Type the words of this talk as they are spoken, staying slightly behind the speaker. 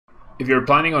If you're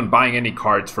planning on buying any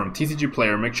cards from TCG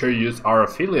Player, make sure you use our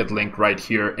affiliate link right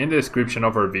here in the description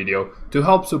of our video to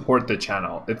help support the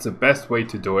channel. It's the best way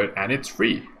to do it and it's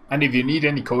free. And if you need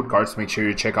any code cards, make sure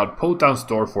you check out Potown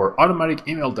Store for automatic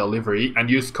email delivery and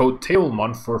use code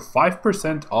Tablemon for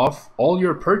 5% off all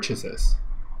your purchases.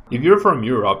 If you're from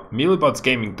Europe,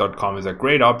 millibotsgaming.com is a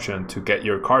great option to get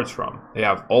your cards from. They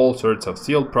have all sorts of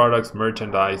sealed products,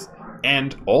 merchandise,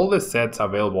 and all the sets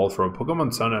available from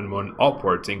Pokemon Sun and Moon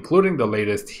upwards, including the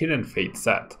latest Hidden Fate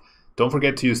set. Don't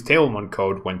forget to use Tablemon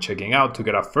code when checking out to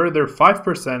get a further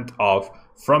 5% off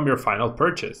from your final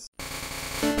purchase.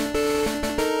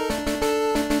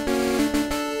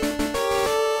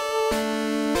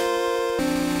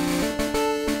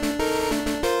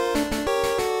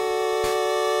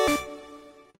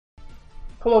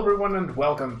 Hello everyone and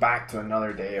welcome back to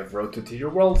another day of Road to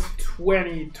TCG World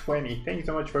 2020. Thank you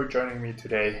so much for joining me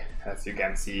today. As you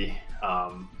can see,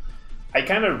 I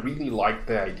kind of really like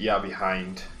the idea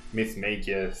behind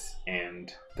Mismagius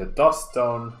and the Dust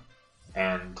Stone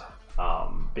and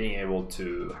being able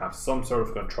to have some sort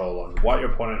of control on what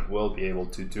your opponent will be able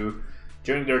to do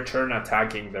during their turn,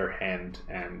 attacking their hand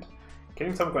and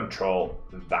getting some control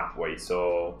that way.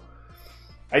 So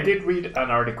I did read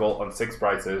an article on 6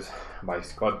 Prices by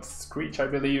Scott Screech, I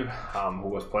believe, who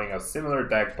was playing a similar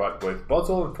deck but with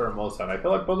Buzzle and Pheromosa, and I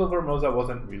feel like Buzzle and Pheromosa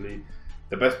wasn't really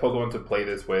the best Pokemon to play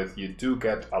this with. You do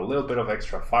get a little bit of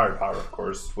extra firepower, of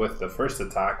course, with the first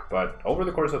attack, but over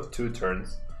the course of 2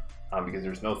 turns, because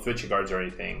there's no switching cards or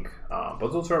anything,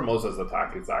 Buzzle Pheromosa's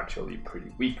attack is actually pretty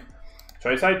weak. So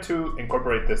I decided to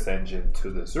incorporate this engine to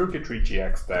the Xurkitree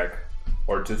GX deck,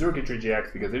 or to Xurkitree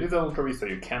GX, because it is an Ultra Beast, so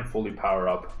you can fully power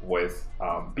up with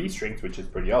B-Strings, which is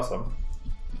pretty awesome.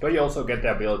 But you also get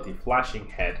the ability Flashing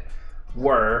Head,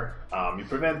 where you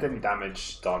prevent any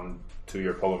damage done to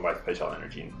your Pokemon by Special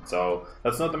Energy. So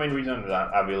that's not the main reason.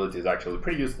 That ability is actually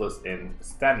pretty useless in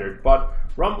Standard, but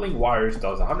Rumbling Wires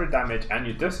does 100 damage and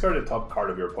you discard the top card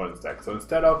of your opponent's deck. So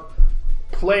instead of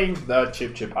playing the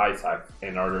Chip Isaac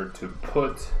in order to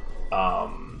put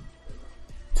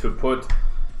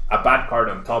a bad card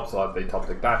on top so that they top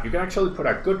deck that, you can actually put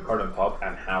a good card on top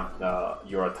and have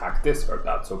your attack discard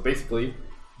that. So basically,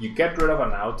 you get rid of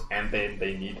an out and then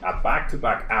they need a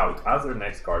back-to-back out as their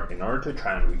next card in order to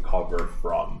try and recover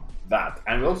from that.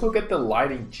 And we also get the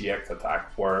Lighting GX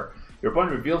attack where your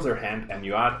opponent reveals their hand and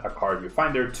you add a card you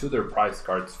find there to their prize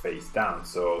cards face down.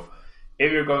 So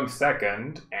if you're going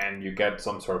second and you get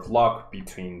some sort of lock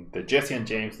between the Jesse and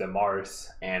James, the Mars,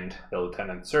 and the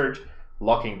Lieutenant Surge,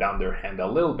 locking down their hand a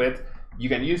little bit, you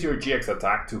can use your GX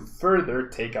attack to further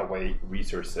take away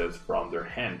resources from their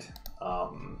hand.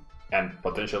 And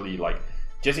potentially, like,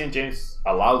 Jesse and James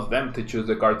allows them to choose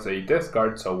the cards they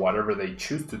discard, so whatever they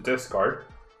choose to discard,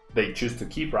 they choose to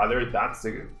keep rather, that's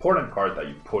the important card that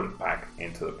you put back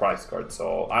into the prize card.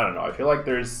 So I don't know, I feel like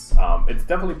there's, it's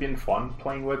definitely been fun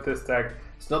playing with this deck.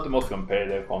 It's not the most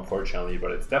competitive, unfortunately,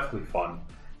 but it's definitely fun.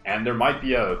 And there might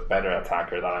be a better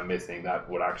attacker that I'm missing that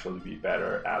would actually be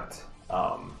better at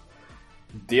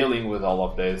dealing with all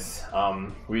of this.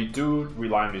 We do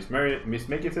rely on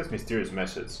Mismagius' Mysterious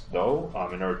Message, though,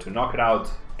 in order to knock it out,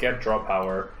 get draw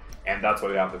power, and that's why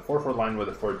we have the 4/4 line with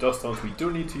the 4 Dust Stones. We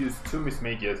do need to use 2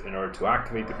 Mismagius in order to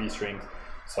activate the B-Strings,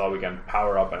 so we can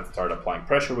power up and start applying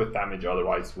pressure with damage,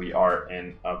 otherwise we are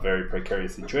in a very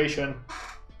precarious situation.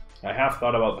 I have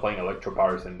thought about playing Electro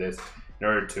Powers in this in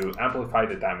order to amplify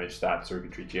the damage that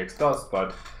Xurkitree GX does,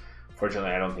 but fortunately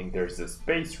I don't think there's the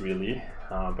space really.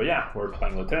 But yeah, we're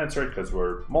playing Lieutenant Surge because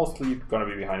we're mostly going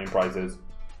to be behind in prizes.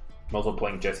 I'm also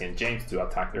playing Jesse and James to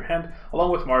attack their hand,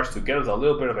 along with Mars to get us a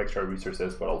little bit of extra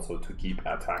resources, but also to keep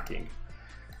attacking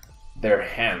their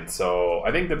hand. So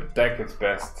I think the deck is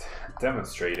best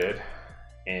demonstrated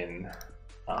in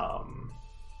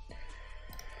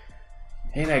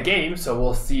a game, so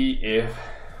we'll see if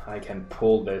I can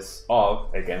pull this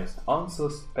off against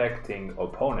unsuspecting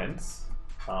opponents.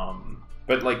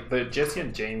 But like the Jesse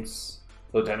and James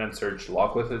Lieutenant Surge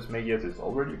lock with his Mismagius is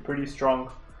already pretty strong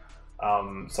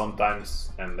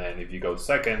sometimes, and then if you go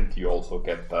second you also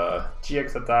get the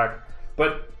GX attack.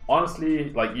 But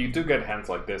honestly, like, you do get hands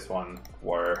like this one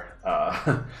where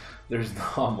there's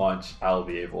not much I'll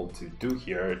be able to do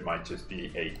here. It might just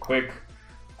be a quick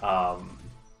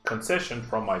concession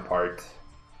from my part.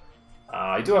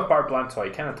 I do have Power Plant, so I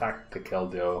can attack the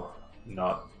Keldeo.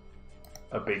 Not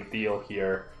a big deal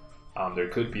here. There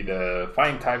could be the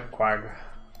Fighting type Quag,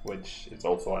 which is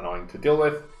also annoying to deal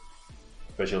with,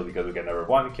 especially because we can never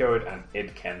one-hit KO it, and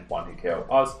it can one-hit KO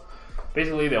us.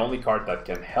 Basically, the only card that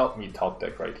can help me top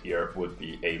deck right here would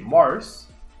be a Mars,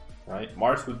 right?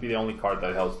 Mars would be the only card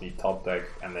that helps me top deck,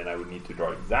 and then I would need to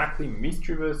draw exactly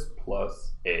Mischievous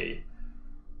plus a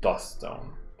Dust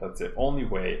Stone. That's the only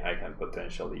way I can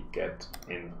potentially get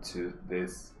into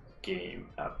this game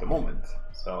at the moment.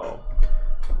 So,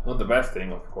 not the best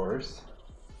thing, of course.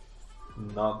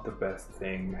 Not the best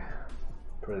thing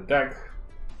for the deck.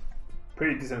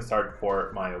 Pretty decent start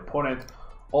for my opponent.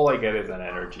 All I get is an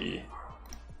energy.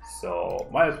 So,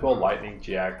 might as well Lightning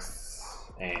GX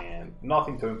and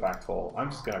nothing too impactful.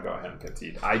 I'm just gonna go ahead and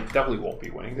concede. I definitely won't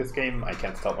be winning this game. I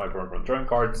can't stop my opponent from drawing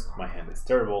cards. My hand is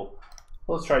terrible.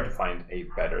 Let's try to find a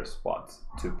better spot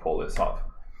to pull this off.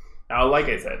 Now, like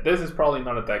I said, this is probably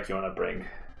not a deck you want to bring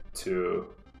to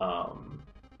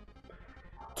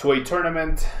a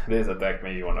tournament. This is a deck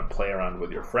maybe you want to play around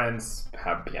with your friends,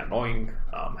 be annoying,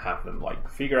 have them like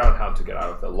figure out how to get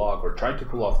out of the lock or try to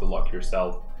pull off the lock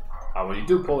yourself. When you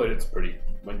do pull it, it's pretty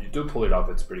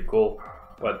cool.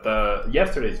 But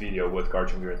yesterday's video with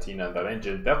Xurkitree and that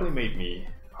engine definitely made me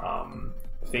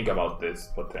think about this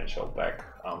potential deck.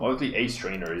 Obviously, Ace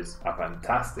Trainer is a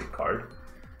fantastic card,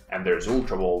 and there's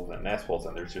Ultra Balls and Nest Balls,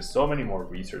 and there's just so many more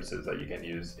resources that you can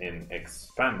use in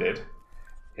Expanded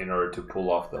in order to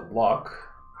pull off the lock.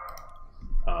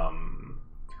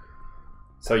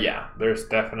 So yeah, there's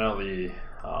definitely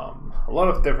a lot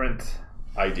of different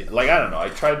ideas. Like, I don't know, I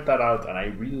tried that out, and I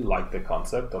really like the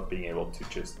concept of being able to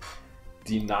just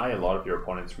deny a lot of your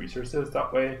opponent's resources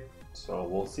that way. So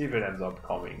we'll see if it ends up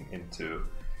coming into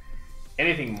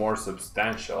anything more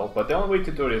substantial, but the only way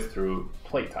to do it is through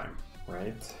playtime,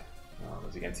 right?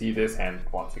 As you can see, this hand,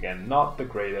 once again, not the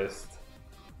greatest.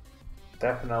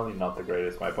 Definitely not the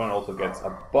greatest. My opponent also gets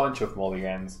a bunch of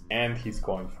mulligans, and he's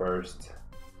going first.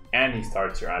 And he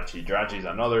starts Xurkitree. Xurkitree is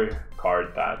another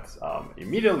card that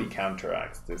immediately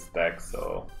counteracts this deck,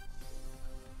 so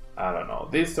I don't know.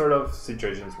 These sort of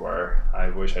situations where I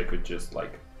wish I could just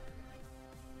like...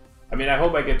 I mean, I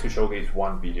hope I get to showcase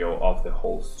one video of the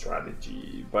whole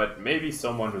strategy, but maybe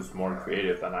someone who's more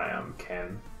creative than I am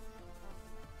can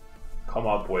come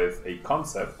up with a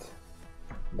concept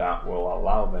that will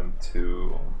allow them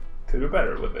to do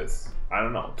better with this. I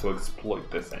don't know, to exploit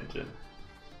this engine.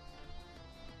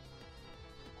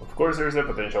 Of course, there's a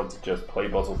potential to just play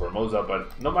Bustle Formosa,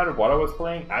 but no matter what I was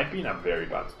playing, I'd be in a very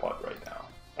bad spot right now.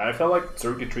 And I felt like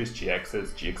Xurkitree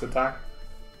GX's GX attack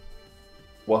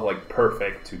was like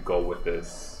perfect to go with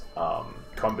this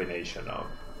combination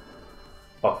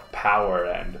of power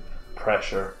and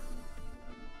pressure.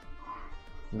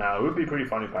 Now, it would be pretty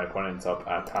funny if my opponent ends up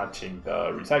attaching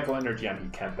the Recycle Energy and he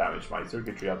can't damage my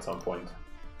Xurkitree at some point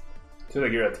to the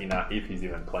Giratina, if he's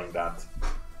even playing that.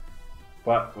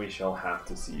 But we shall have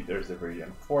to see. There's the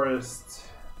Viridian Forest.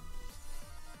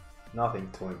 Nothing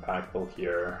too impactful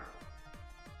here.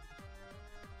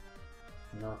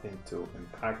 Nothing too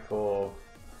impactful.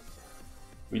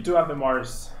 We do have the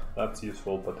Mars. That's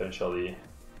useful potentially.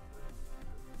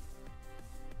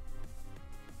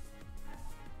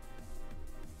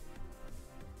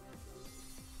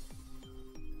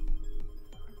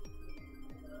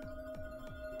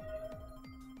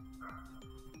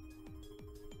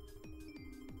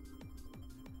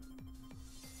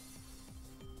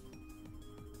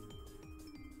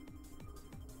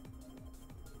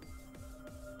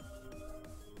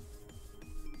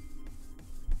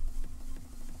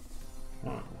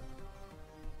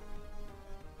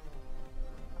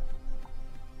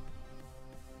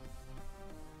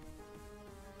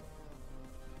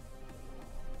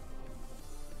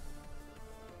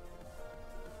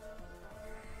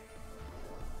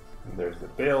 There's the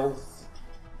Bills.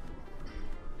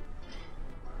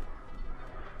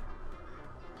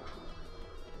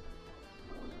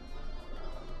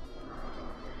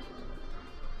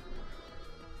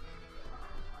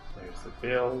 There's the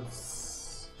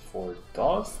Bills for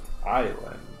Dust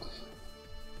Island.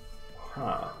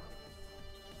 Huh.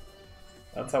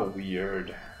 That's a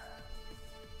weird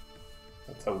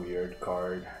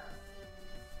card.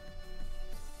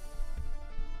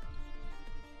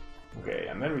 Okay,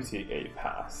 and then we see a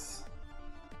pass.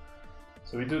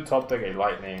 So we do top deck a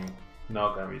Lightning,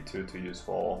 not gonna be too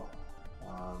useful.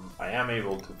 I am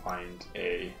able to find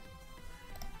a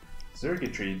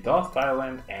Xurkitree, Dust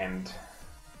Island, and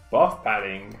buff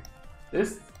padding.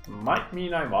 This might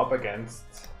mean I'm up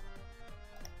against...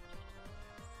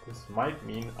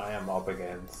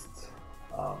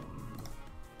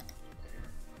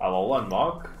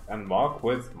 Alola and Mach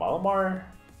with Malamar.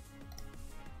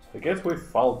 I guess we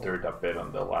faltered a bit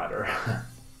on the ladder.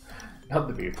 Not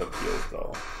the biggest of deals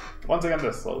though. Once again,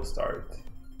 the slow start.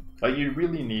 Like, you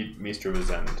really need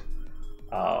Mischievous and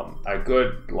a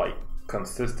good, like,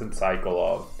 consistent cycle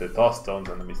of the Dust Stones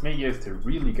and the Mismagius to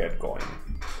really get going.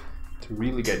 to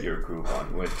really get your groove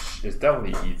on, which is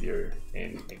definitely easier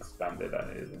in expanded than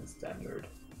it is in standard.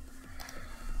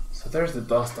 So there's the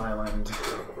Dust Island.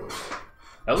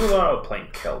 I was playing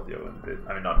Keldeo and bit.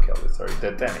 I mean, not Keldeo, sorry,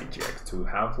 the TCG GX to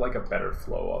have like a better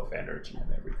flow of energy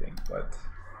and everything. But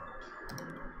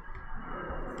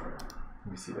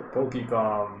we see the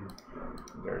Pokegum.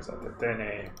 There's a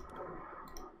Tetene.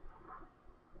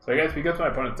 So I guess because my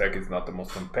opponent's deck is not the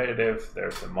most competitive,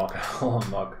 there's the Muk and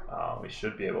Muk. We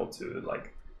should be able to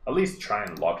like at least try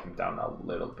and lock him down a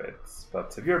little bit.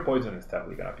 But severe poison is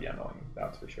definitely gonna be annoying,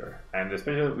 that's for sure. And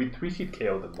especially we 3-hit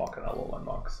KO the Muk and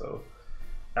Muk, so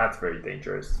that's very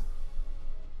dangerous.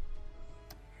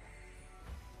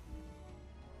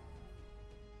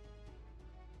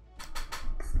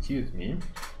 Excuse me.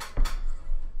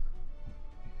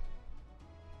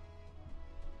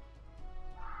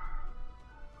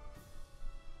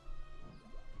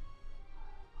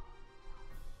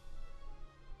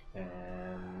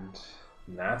 And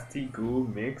Nasty Goo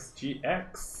Mix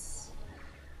GX.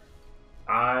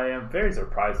 I am very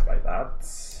surprised by that.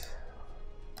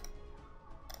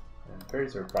 I'm very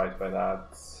surprised by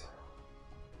that.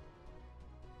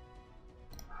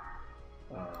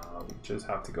 We just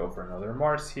have to go for another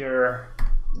Mars here.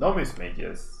 No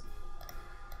Mismagius.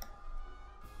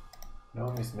 No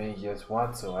Mismagius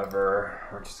whatsoever.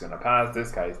 We're just gonna pass.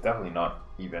 This guy is definitely not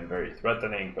even very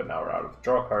threatening, but now we're out of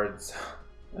draw cards.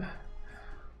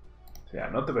 So yeah,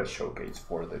 not the best showcase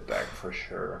for the deck for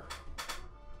sure.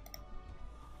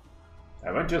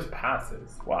 Everyone just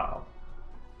passes. Wow.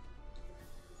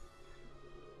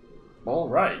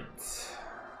 Alright.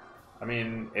 I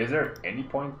mean, is there any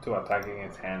point to attacking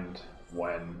his hand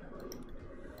when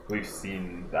we've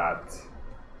seen that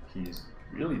he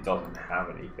really doesn't have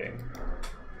anything?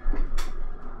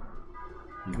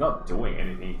 He's not doing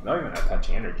anything, he's not even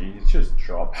attaching energy, he's just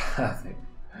draw passing.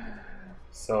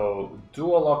 So,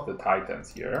 dual lock the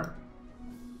Titans here.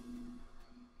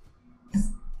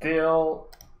 Still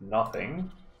nothing.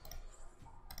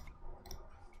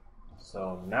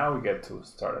 So now we get to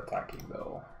start attacking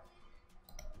though.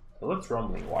 So let's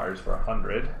Rumbling Wires for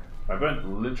 100. My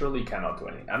opponent literally cannot do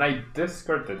anything. And I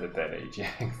discarded the TCG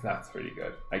GX. That's pretty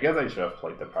good. I guess I should have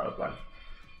played the power plant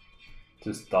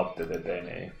to stop the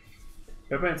DNA.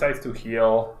 My opponent decides to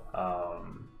heal.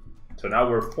 So now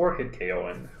we're 4-hit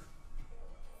KOing.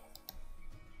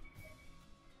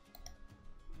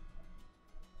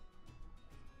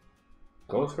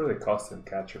 Goes for the Custom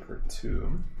Catcher for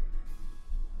 2.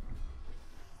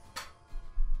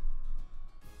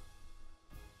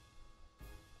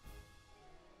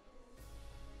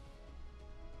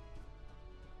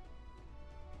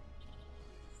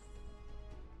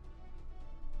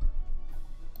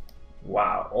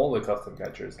 Wow, all the Custom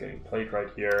Catchers getting played right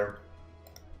here.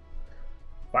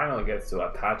 Finally gets to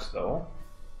attach though,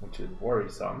 which is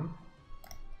worrisome.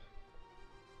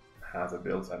 Has a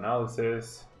build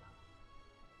analysis.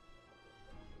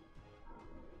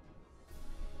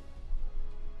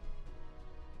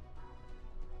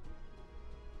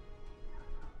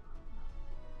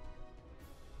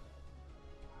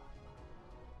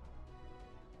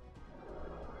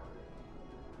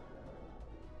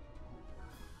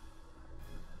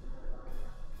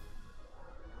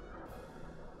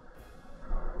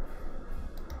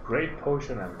 Great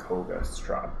Potion and Koga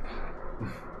Strap.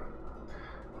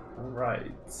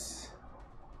 Alright.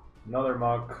 Another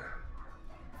Muk.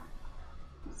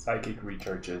 Psychic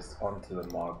recharges onto the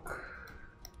Muk.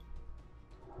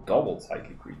 Double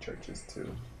Psychic recharges too.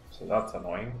 So that's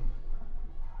annoying.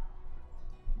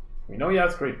 We know he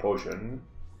has Great Potion.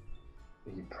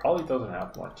 He probably doesn't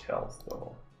have much health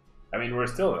though. I mean, we're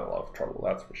still in a lot of trouble,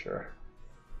 that's for sure.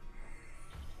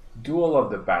 Duel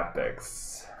of the Bad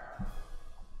Decks.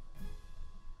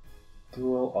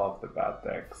 Duel of the Bad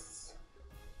Decks.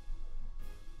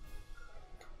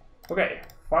 Okay,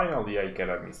 finally I get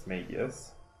a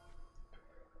Mismagius.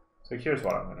 So here's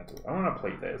what I'm gonna do. I'm gonna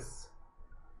play this.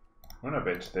 I'm gonna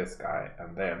bench this guy,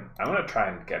 and then I'm gonna try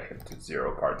and get him to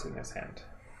 0 cards in his hand.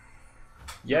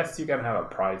 Yes, you can have a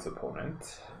prize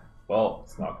opponent. Well,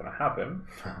 it's not gonna happen.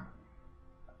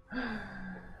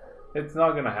 It's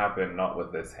not gonna happen, not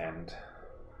with this hand.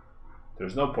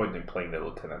 There's no point in playing the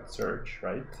Lieutenant Surge,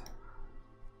 right?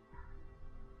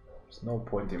 There's no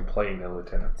point in playing the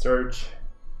Lieutenant Surge.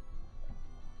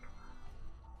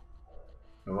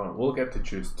 We'll get to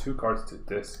choose 2 cards to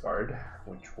discard,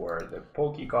 which were the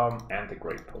Pokegum and the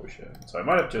Great Potion. So I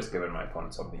might have just given my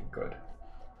opponent something good.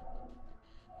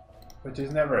 Which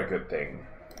is never a good thing,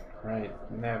 right?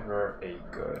 Never a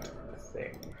good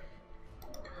thing.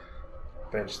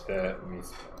 Bench the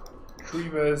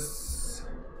Mismagius.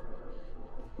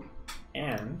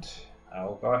 And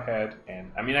I'll go ahead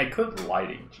and... I mean, I could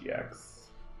Lighting GX.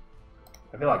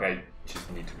 I feel like I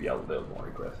just need to be a little more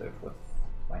aggressive with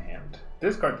my hand.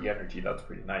 Discard the energy, that's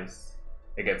pretty nice.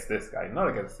 Against this guy. Not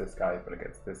against this guy, but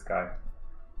against this guy.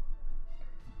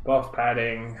 Buff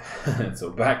padding. So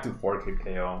back to 4-kit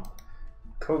KO.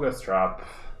 Koga Strap.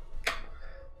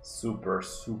 Super,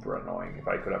 super annoying. If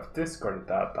I could have discarded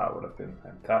that, that would have been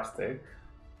fantastic.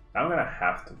 I'm gonna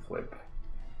have to flip.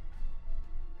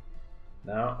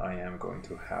 Now I am going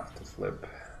to have to flip.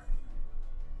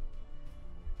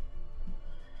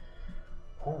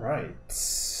 Alright.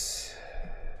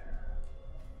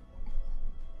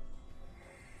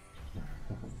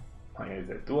 Like I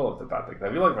said, duel of the bad things.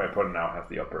 I feel like my opponent now has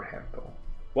the upper hand though.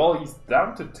 Well, he's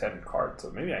down to 10 cards,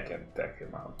 so maybe I can deck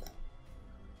him out.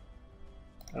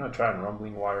 I'm gonna try and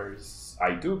Rumbling Wires.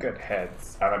 I do get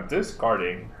heads, and I'm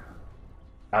discarding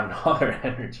another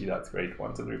energy. That's great.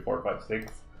 1, 2, 3, 4, 5,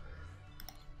 6,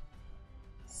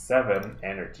 7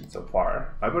 energy so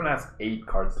far. My opponent has 8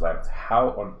 cards left. How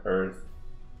on earth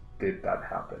did that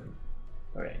happen?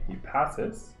 Okay, he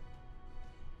passes.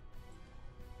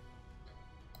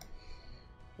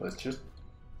 Let's just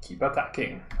keep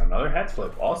attacking. Another head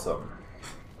flip. Awesome.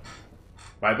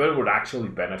 My opponent would actually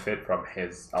benefit from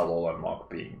his Alolan Mog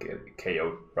being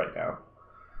KO'd right now.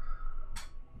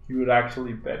 He would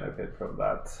actually benefit from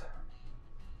that.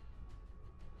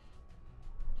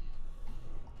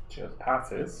 Just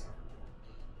passes.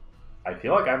 I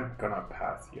feel like I'm gonna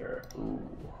pass here. Ooh.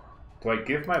 Do I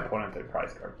give my opponent a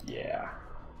prize card? Yeah.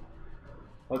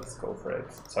 Let's go for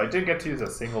it. So I didn't get to use a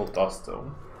single Dust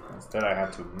Stone. Instead I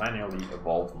had to manually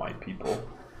evolve my people.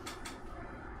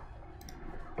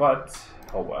 But,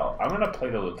 oh well. I'm gonna play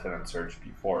the Lieutenant Surge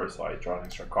before, so I draw an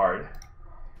extra card.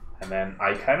 And then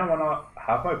I kind of want to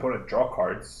have my opponent draw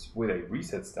cards with a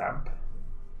reset stamp.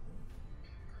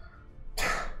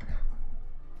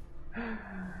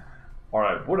 Or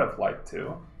I would have liked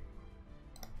to.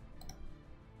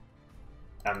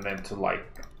 And then to like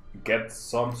get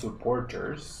some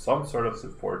supporters, some sort of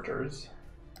supporters.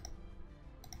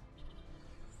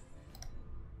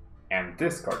 And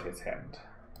discard his hand.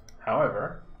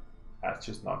 However, that's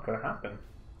just not going to happen.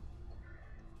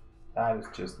 That is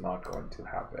just not going to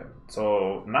happen.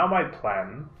 So now my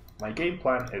plan, my game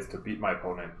plan is to beat my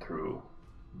opponent through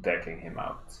decking him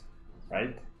out,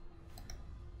 right?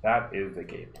 That is the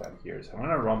game plan here. So I'm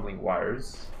gonna Rumbling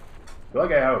Wires. I feel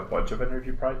like I have a bunch of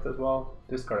energy priced as well.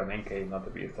 Discard an NK, not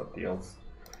the biggest of deals.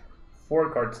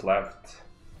 4 cards left.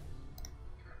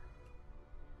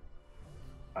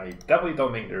 I definitely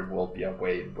don't think there will be a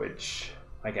way in which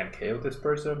I can KO this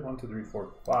person. 1, 2, 3,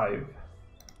 4, 5.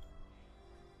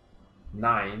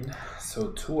 9, so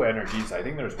 2 energies. I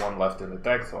think there's 1 left in the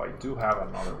deck, so I do have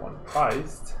another one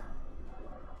priced.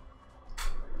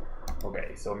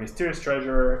 Okay, so Mysterious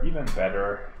Treasure, even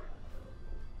better.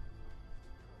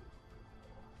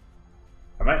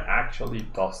 I might actually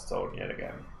Dust Stone yet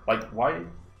again. Like, why?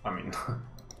 I mean,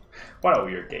 what a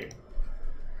weird game.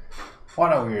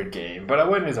 What a weird game, but a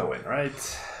win is a win,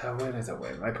 right? A win is a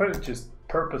win. My opponent just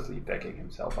purposely decking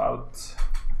himself out,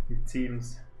 it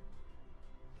seems.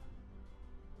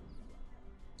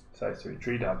 Decides to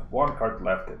retreat. I have 1 card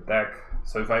left in deck.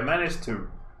 So if I manage to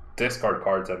discard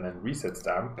cards and then reset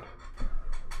stamp,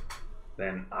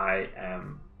 then I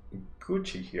am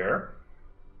Gucci here.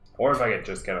 Or if I can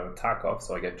just get an attack off,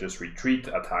 so I can just retreat,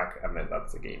 attack, and then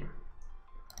that's the game.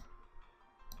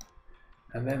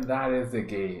 And then that is the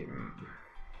game.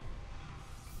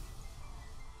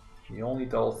 He only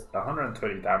does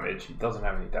 120 damage. He doesn't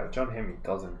have any damage on him. He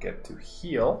doesn't get to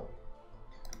heal.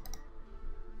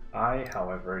 I,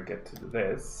 however, get to do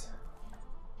this.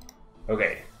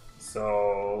 Okay,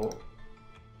 so...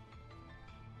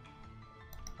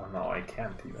 Oh no, I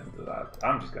can't even do that.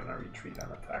 I'm just gonna retreat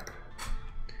and attack.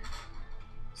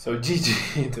 So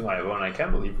GG to my opponent. I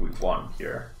can't believe we won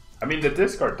here. I mean, the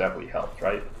discard definitely helped,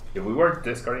 right? If we weren't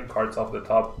discarding cards off the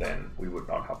top, then we would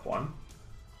not have won.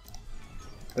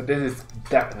 But this is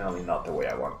definitely not the way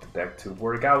I want the deck to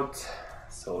work out.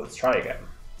 So let's try again.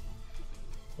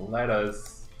 Let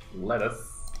us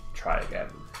try again.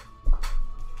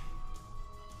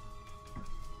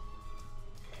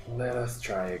 Let us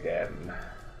try again.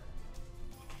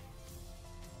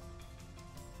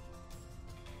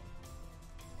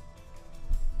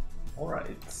 All right.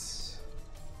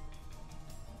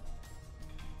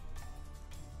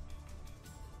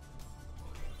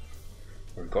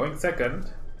 We're going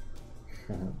second.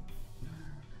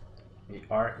 We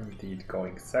are indeed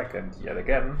going second yet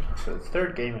again for the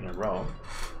 3rd game in a row.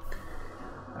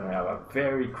 And we have a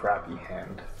very crappy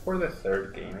hand for the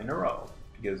 3rd game in a row.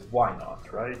 Because why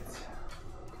not, right?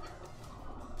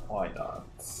 Why not?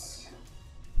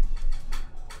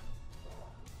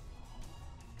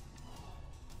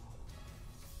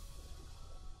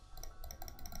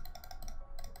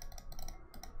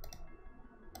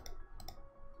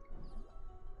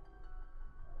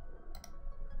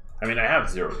 I mean, I have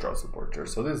 0 draw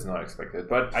supporters, so this is not expected.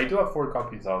 But I do have 4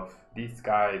 copies of this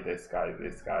guy, this guy,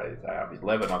 this guy. I have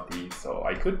 11 of these, so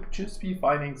I could just be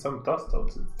finding some dust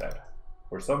stones instead.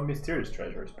 Or some mysterious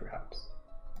treasures, perhaps.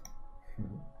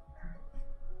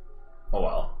 Oh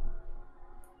well.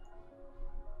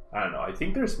 I don't know, I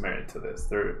think there's merit to this.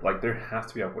 There has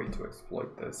to be a way to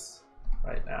exploit this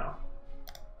right now.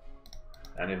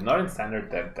 And if not in standard,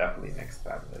 then definitely in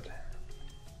expanded.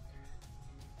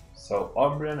 So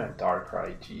Umbreon and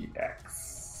Darkrai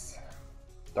GX.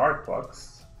 Dark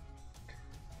Bucks.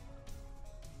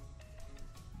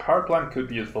 Power Plant could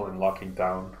be useful in locking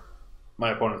down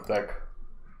my opponent's deck.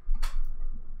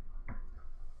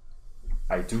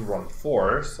 I do run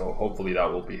 4, so hopefully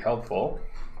that will be helpful.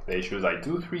 The issue is I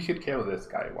do 3-hit KO this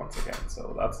guy once again,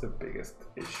 so that's the biggest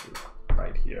issue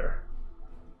right here.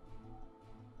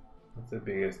 That's the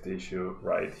biggest issue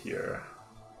right here.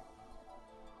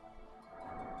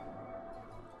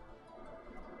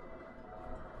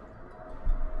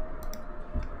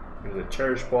 Here's a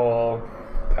Cherish Ball.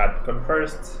 Had gone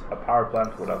first. A Power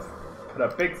Plant would have put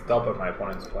a big stop on my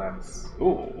opponent's plans.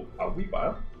 Ooh, a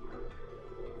Weavile.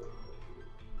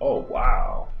 Oh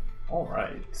wow.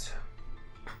 Alright.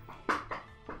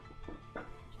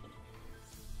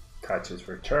 Catches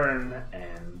return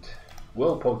and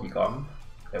will Pokecom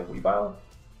a Weavile?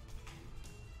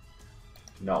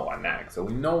 No, a Nag. So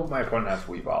we know my opponent has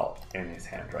Weavile in his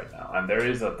hand right now, and there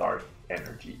is a Dark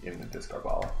Energy in the discard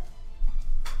pile.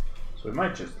 So we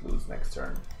might just lose next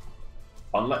turn.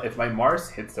 Unless if my Mars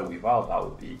hits the Weavile, that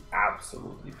would be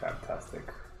absolutely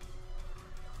fantastic.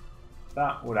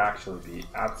 That would actually be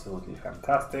absolutely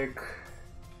fantastic.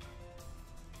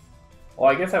 Well,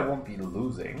 I guess I won't be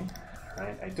losing,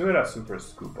 right? I do it as Super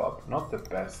Scoop Up, not the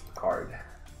best card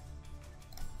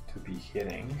to be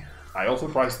hitting. I also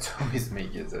priced 2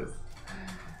 Mismagiuses.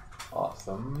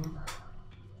 Awesome.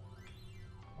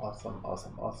 Awesome,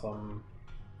 awesome, awesome.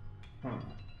 I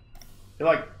feel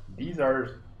like these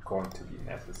are going to be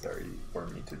necessary for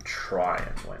me to try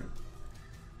and win.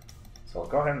 So I'll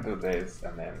go ahead and do this,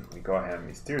 and then we go ahead and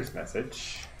Mysterious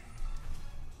Message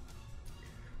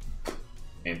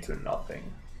into nothing.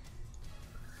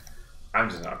 I'm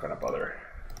just not gonna bother.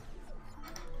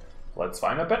 Let's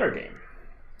find a better game.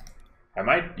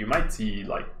 You might see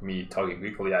like me talking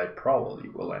quickly. I probably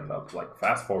will end up like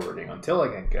fast forwarding until I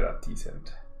can get a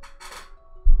decent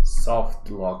soft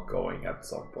lock going at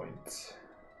some point.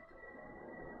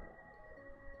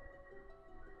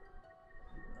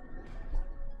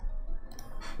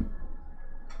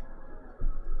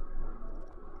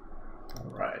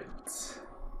 Alright.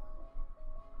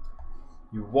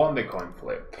 You won the coin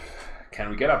flip. Can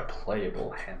we get a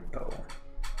playable hand though?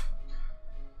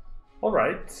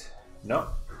 Alright. No.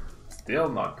 Still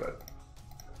not good.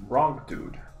 Wrong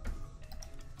dude.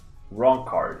 Wrong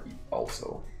card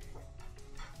also.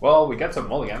 Well, we get some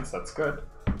mulligans, that's good,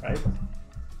 right?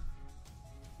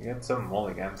 We get some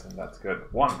mulligans and that's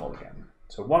good. 1 mulligan.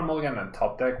 So 1 mulligan and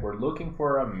top deck, we're looking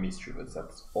for a Mischievous.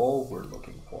 That's all we're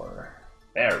looking for.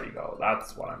 There we go,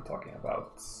 that's what I'm talking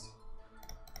about.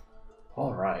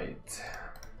 Alright.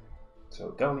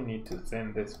 So definitely need to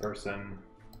thin this person.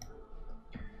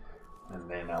 And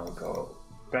then I will go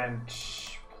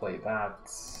bench, play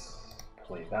that,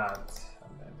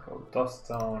 and then go Dust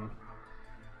Zone.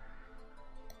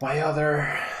 My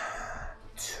other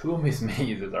 2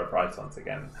 Mismagius are priced once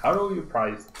again. How do you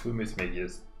price 2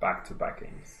 Mismagius back-to-back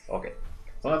games? Okay,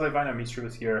 as long as I find a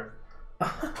Mischievous here.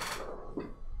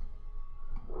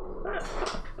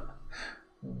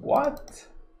 What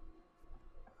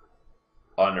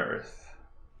on earth?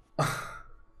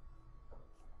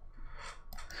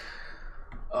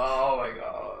 Oh my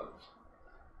god.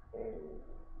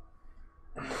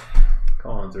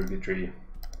 Come on, Xurkitree.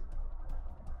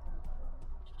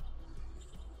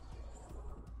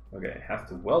 Okay, has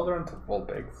to Welder into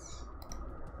Vulpix.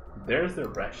 There's the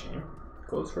Reshi.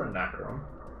 Goes for a Nacron.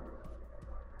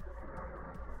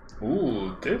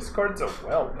 Ooh, discards a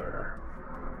Welder.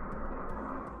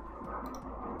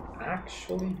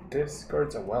 Actually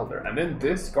discards a Welder. And then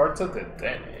discards a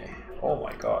Dedenne. Oh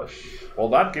my gosh. Well,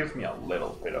 that gives me a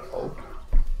little bit of hope.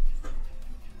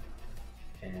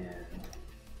 And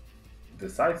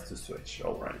decides to switch.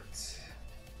 Alright.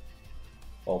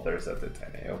 Well, there's a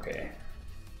Dedenne. Okay.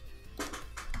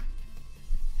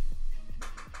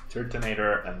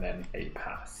 Turtonator and then a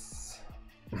pass.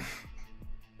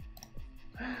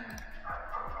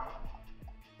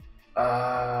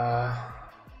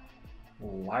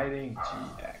 Lighting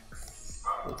GX.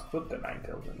 Let's put the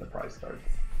Ninetales in the prize cards.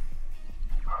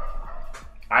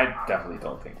 I definitely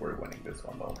don't think we're winning this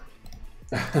one though.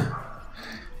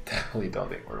 Definitely don't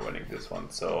think we're winning this one.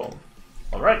 So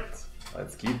Alright,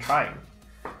 let's keep trying.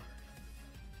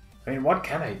 I mean, what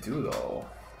can I do though?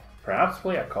 Perhaps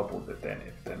play a couple, but then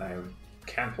if then I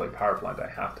can't play Power Plant, I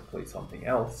have to play something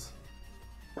else.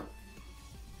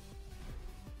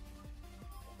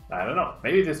 I don't know.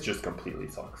 Maybe this just completely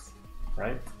sucks,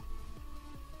 right?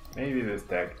 Maybe this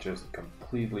deck just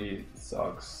completely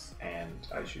sucks and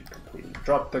I should completely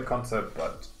drop the concept,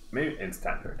 but maybe in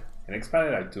Standard. In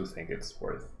Expanded, I do think it's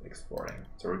worth exploring.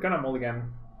 So we're gonna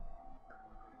mulligan.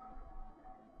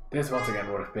 This once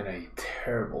again would have been a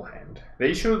terrible hand. The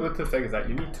issue with this deck is that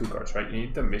you need two cards, right? You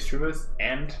need the Mischievous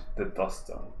and the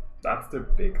Duststone. That's the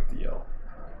big deal.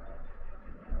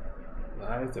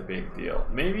 That is a big deal.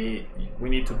 Maybe we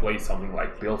need to play something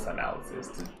like Bill's Analysis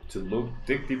to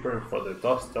dig deeper for the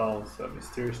Duststones, the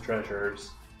Mysterious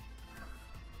Treasures.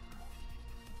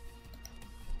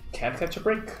 Can't catch a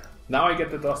break. Now I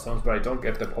get the Duststones, but I don't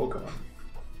get the Pokemon.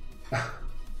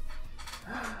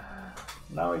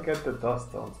 Now I get the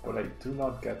Duststones, but I do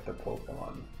not get the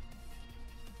Pokemon.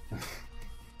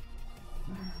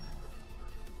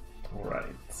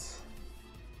 Alright.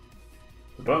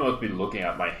 The opponent must be looking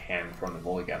at my hand from the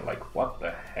mulligan like, what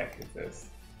the heck is this?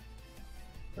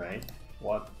 Right?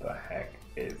 What the heck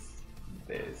is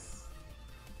this?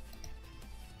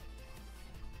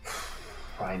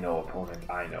 I know, opponent,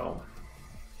 I know.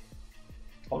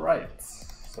 Alright,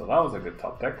 so that was a good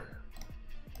top deck.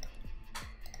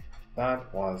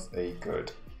 That was a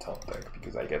good top deck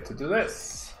because I get to do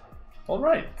this.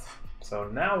 Alright, so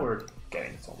now we're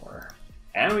getting somewhere.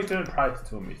 And we didn't price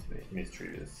to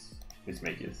Mismagius.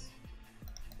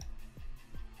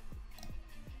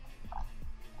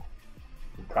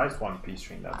 We priced one Peace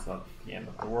String, that's not the end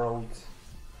of the world.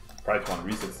 Price one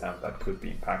Reset Stamp, that could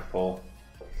be impactful.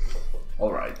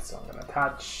 Alright, so I'm gonna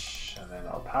attach, and then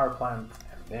I'll Power Plant,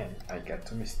 and then I get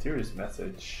to Mysterious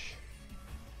Message.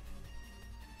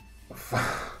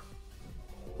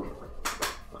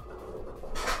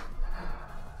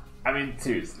 I mean,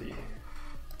 seriously.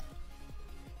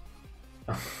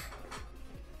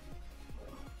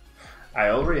 I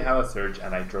already have a Surge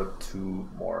and I draw 2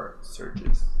 more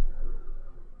Surges.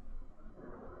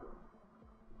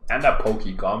 And a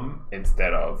Pokegum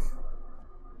instead of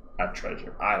a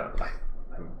Treasure. I don't know.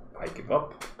 I give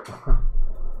up.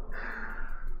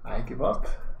 I give up.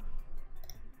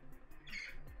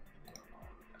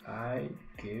 I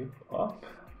give up.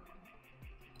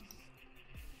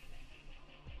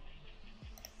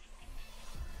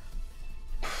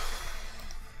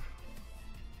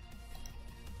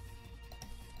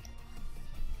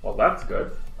 Well, that's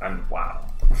good. And wow.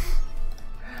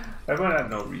 Everyone had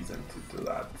no reason to do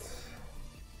that,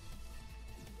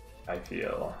 I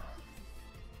feel.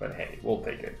 But hey, we'll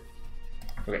take it.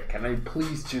 Okay, can I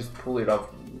please just pull it off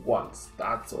once?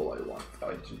 That's all I want.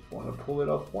 I just want to pull it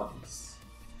off once.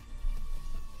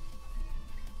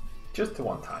 Just the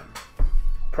one time.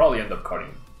 Probably end up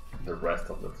cutting the rest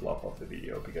of the fluff of the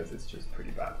video because it's just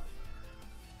pretty bad.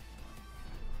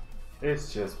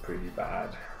 It's just pretty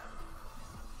bad.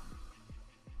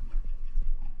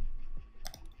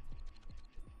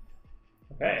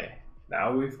 Okay,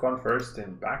 now we've gone first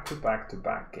in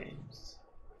back-to-back-to-back games.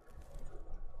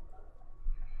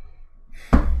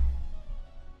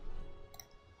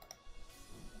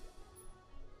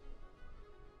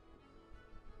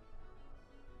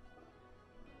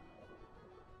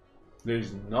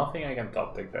 There's nothing I can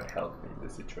top deck that helps me in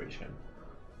this situation.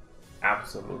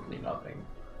 Absolutely nothing.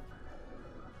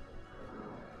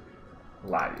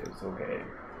 Latios, okay.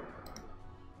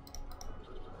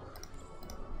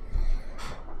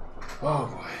 Oh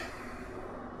boy.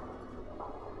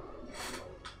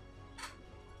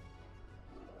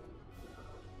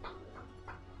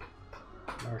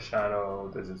 More Shadow,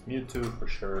 this is Mewtwo for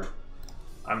sure.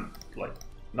 I'm like,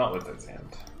 not with this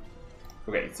hand.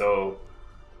 Okay, so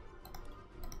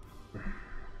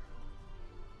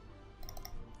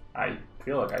I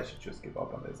feel like I should just give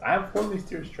up on this. I have 4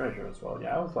 Mysterious Treasure as well.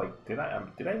 Yeah, I was like, did I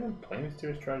even play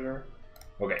Mysterious Treasure?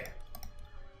 Okay.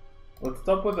 Let's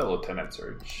stop with the Lieutenant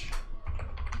Surge.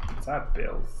 It's at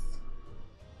Bills.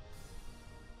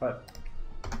 But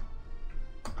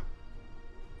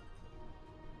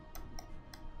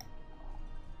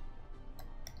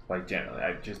like generally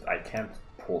I can't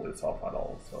pull this off at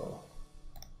all, so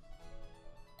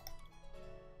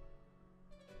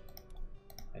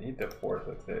I need the 4th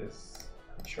of this.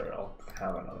 I'm sure I'll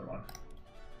have another one.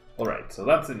 Alright, so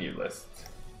that's a new list.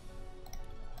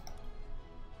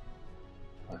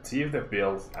 Let's see if the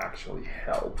Bills actually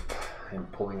help in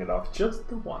pulling it off just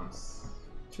the once.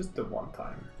 Just the one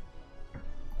time.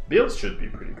 Bills should be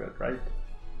pretty good, right?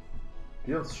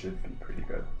 Bills should be pretty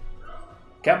good.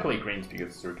 Can't play greens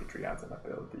because Xurkitree has an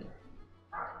ability.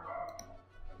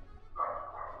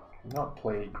 Cannot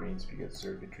play greens because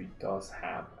Xurkitree does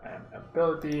have an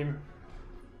ability.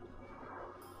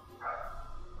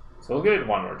 So we'll give it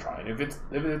one more try, and if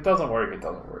it doesn't work, it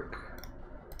doesn't work.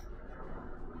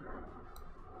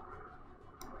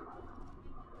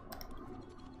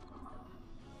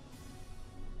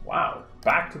 Wow,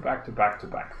 back to back to back to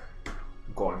back,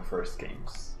 going first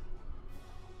games.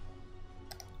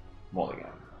 Mulligan,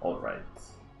 all right.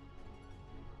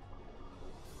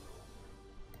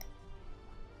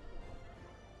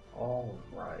 All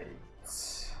right.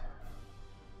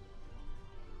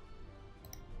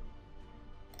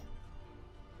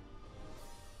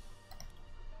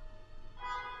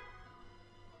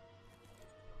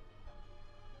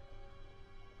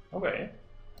 Okay,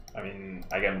 I mean,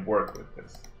 I can work with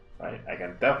this, right? I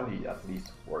can definitely at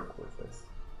least work with this.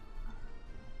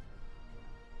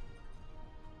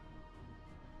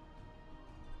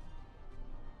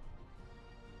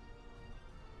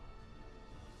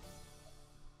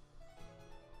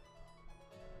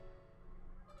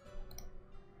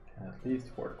 Can at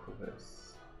least work with this.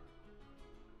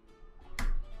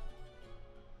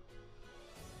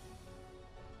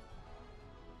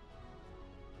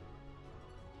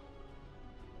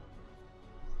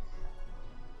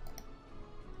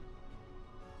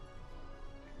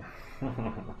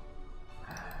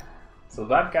 So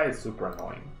that guy is super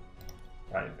annoying,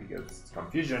 right? Because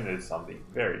confusion is something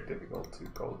very difficult to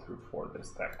go through for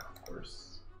this deck, of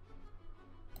course.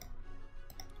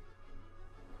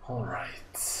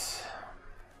 Alright.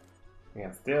 We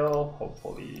can still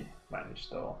hopefully manage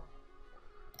though.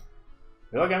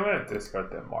 I feel like I'm going to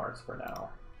discard the Mars for now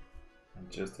and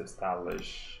just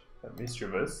establish the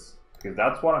Mismagius, because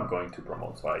that's what I'm going to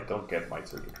promote so I don't get my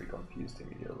Xurkitree confused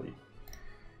immediately.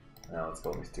 Now let's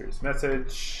go Mysterious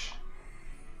Message.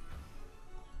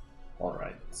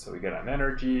 Alright, so we get an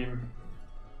energy,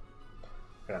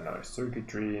 got another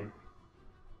Xurkitree,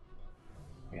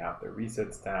 we have the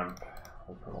reset stamp,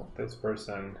 we'll promote this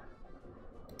person,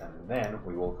 and then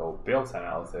we will go builds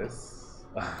analysis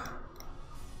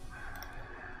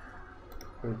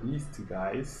for these two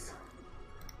guys.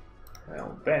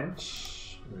 We'll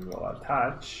bench, we will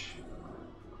attach,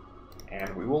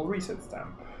 and we will reset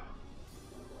stamp.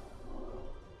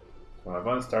 So my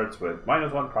opponent starts with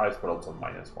 -1 price, but also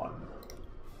 -1.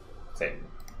 Same.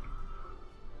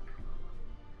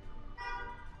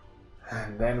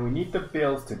 And then we need the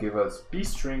builds to give us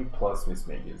B-String plus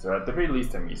Mismagius, or at the very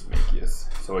least a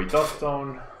Mismagius. So a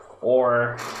Duststone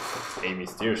or a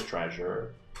Mysterious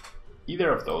Treasure.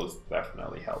 Either of those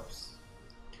definitely helps.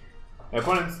 My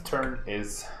opponent's turn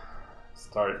is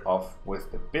start off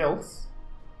with the builds.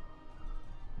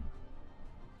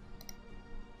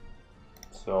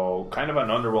 So kind of an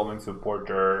underwhelming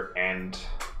supporter, and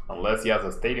unless he has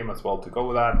a stadium as well to go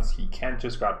with that, he can't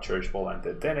just grab Church Ball and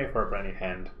Detonate for a brand new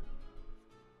hand.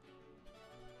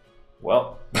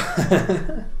 Well,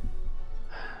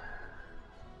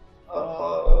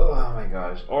 oh my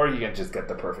gosh. Or you can just get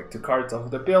the perfect 2 cards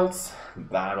off the builds.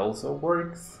 That also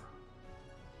works,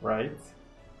 right?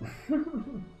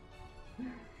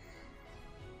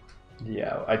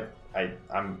 Yeah,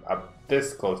 I'm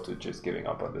this close to just giving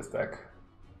up on this deck.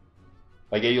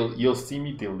 Like you'll see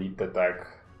me delete the deck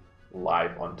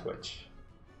live on Twitch.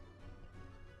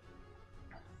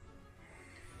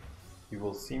 You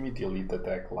will see me delete the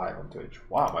deck live on Twitch.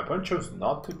 Wow, my opponent chose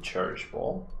not to Church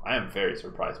Ball. I am very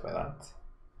surprised by that.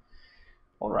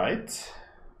 Alright.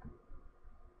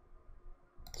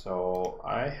 So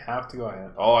I have to go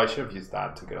ahead. Oh, I should have used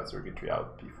that to get a Xurkitree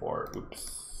out before.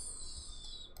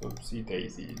 Oops. Oopsie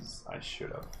daisies. I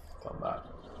should have done that.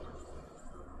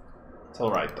 It's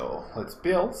alright though. Let's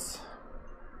build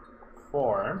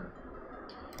for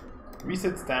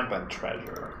reset stamp and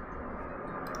treasure.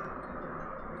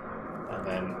 And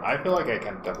then I feel like I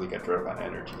can definitely get rid of an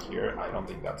energy here. I don't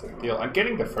think that's a deal. And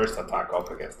getting the first attack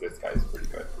off against this guy is pretty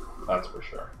good. That's for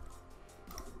sure.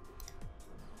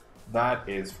 That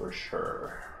is for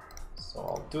sure. So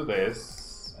I'll do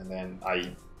this, and then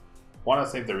I want to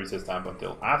save the reset stamp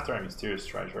until after a Mysterious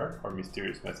Treasure, or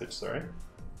Mysterious Message, sorry.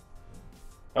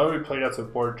 I already played that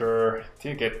supporter,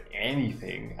 didn't get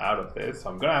anything out of this, so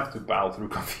I'm gonna have to battle through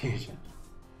confusion.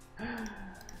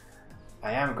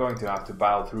 I am going to have to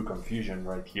battle through confusion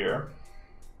right here.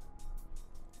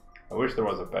 I wish there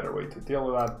was a better way to deal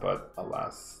with that, but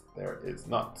alas, there is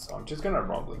not. So I'm just gonna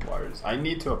Rumbling Wires. I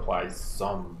need to apply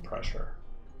some pressure.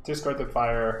 Discard the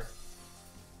fire.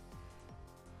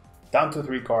 Down to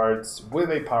 3 cards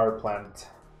with a power plant.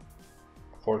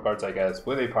 4 cards, I guess,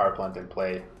 with a power plant in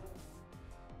play.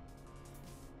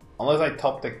 Unless I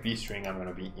top deck B-String, I'm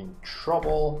gonna be in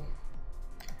trouble.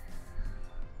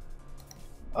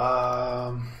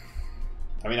 I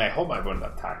mean, I hope my opponent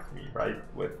attacks me, right,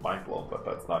 with Mind Blow, but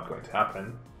that's not going to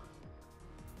happen.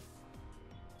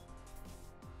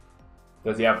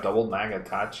 Does he have double mag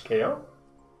attach KO?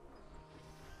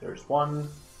 There's one.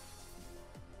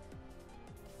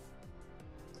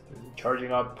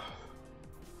 Charging up.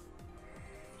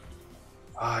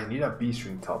 I need a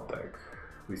B-string top deck.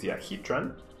 We see a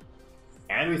Heatran,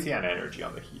 and we see an energy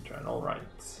on the Heatran,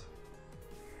 alright.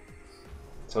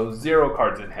 So 0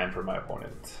 cards in hand for my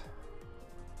opponent.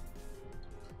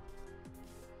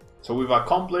 So we've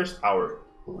accomplished our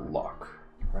lock,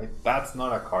 right? That's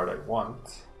not a card I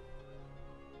want.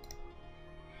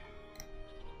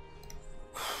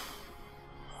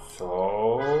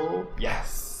 So,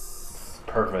 yes,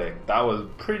 perfect. That was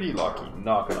pretty lucky,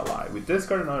 not gonna lie. We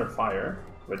discard another fire,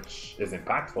 which is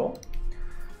impactful.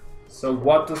 So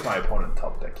what does my opponent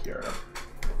top deck here?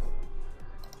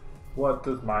 What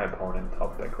does my opponent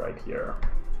top deck right here?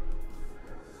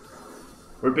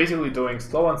 We're basically doing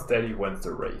slow and steady wins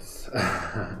the race.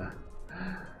 And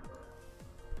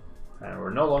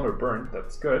we're no longer burned,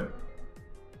 that's good.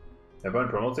 My opponent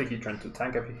promotes a Heatran to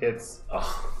tank if he hits.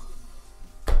 Oh.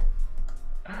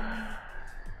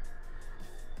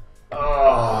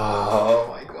 Oh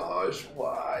my gosh,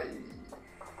 why?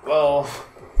 Well,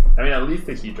 I mean, at least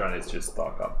the Heatran is just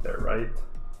stuck up there, right?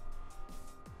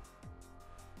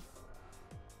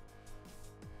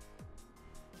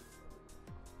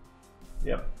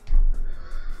 Yep.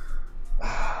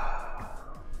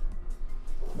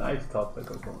 Nice top deck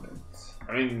opponent.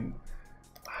 I mean,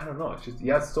 I don't know, it's just he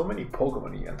has so many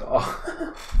Pokemon he can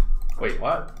talk. Wait,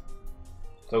 what?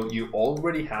 So you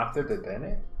already have the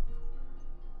Dedenne?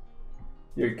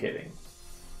 You're kidding.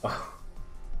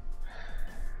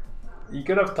 He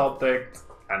could have top decked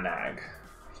a Nag.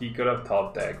 He could have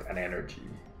top decked an Energy.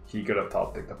 He could have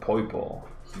top decked a Poipole.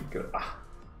 He could.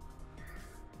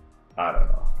 I don't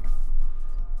know.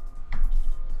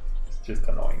 It's just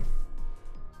annoying.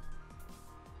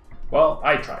 Well,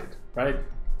 I tried, right?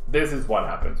 This is what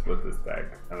happens with this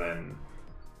deck. And then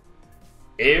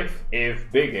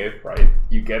big if, right,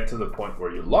 you get to the point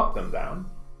where you lock them down,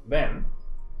 then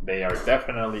they are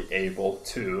definitely able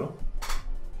to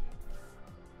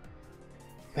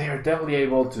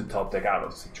top deck out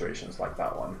of situations like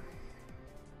that one.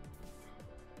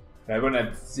 My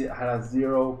opponent had a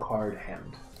 0 card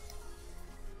hand.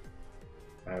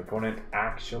 My opponent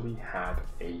actually had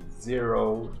a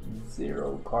 0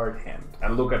 card hand.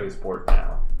 And look at his board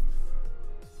now.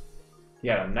 He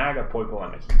had a Nag, a Poipole,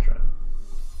 and a Heatran.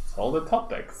 All the top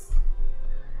decks.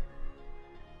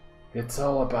 It's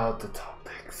all about the top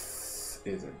decks,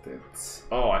 isn't it?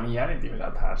 Oh, and he hadn't even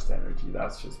attached energy.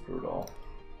 That's just brutal.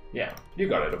 Yeah, you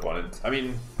got it, opponent. I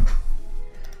mean,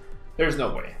 there's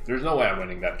no way. There's no way I'm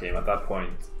winning that game. At that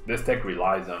point, this deck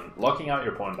relies on locking out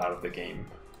your opponent out of the game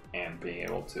and being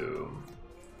able to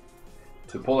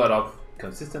pull it off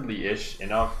consistently-ish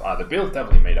enough. The build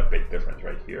definitely made a big difference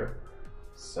right here.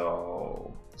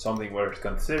 So, something worth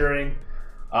considering.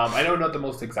 I know not the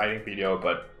most exciting video,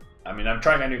 but I mean, I'm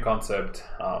trying a new concept.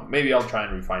 Maybe I'll try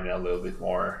and refine it a little bit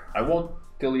more. I won't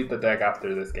delete the deck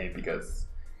after this game because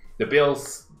the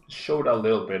builds showed a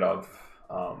little bit of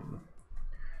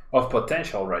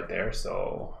potential right there.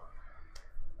 So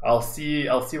I'll see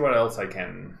what else I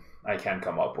can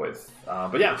come up with.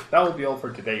 But yeah, that will be all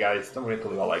for today, guys. Don't forget to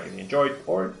leave a like if you enjoyed,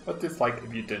 or a dislike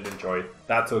if you didn't enjoy.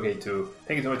 That's okay too.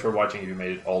 Thank you so much for watching if you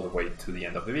made it all the way to the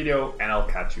end of the video, and I'll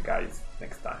catch you guys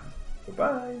next time.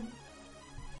 Goodbye.